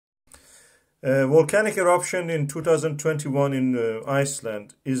Volcanic eruption in 2021 in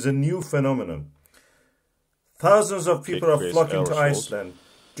Iceland is a new phenomenon. Thousands of people are flocking to Iceland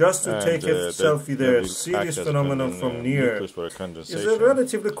just to take a selfie there. See this phenomenon from near. It's a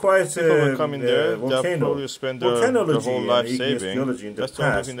relatively quiet volcano. Volcanology and igneous geology in the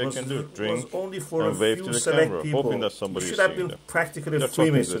past was only for a few select people. You should have been practically a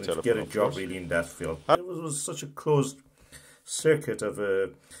Freemason to get a job really in that field. It was such a closed circuit of,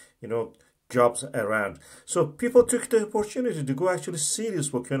 jobs around. So people took the opportunity to go actually see this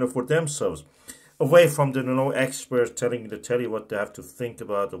volcano for themselves, away from the experts tell you what they have to think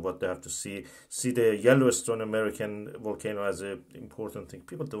about or what they have to see. See the Yellowstone American volcano as an important thing.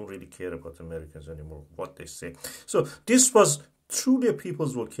 People don't really care about Americans anymore, what they say. So this was truly a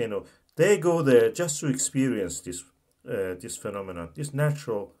people's volcano. They go there just to experience this phenomenon, this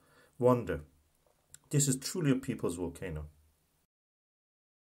natural wonder. This is truly a people's volcano.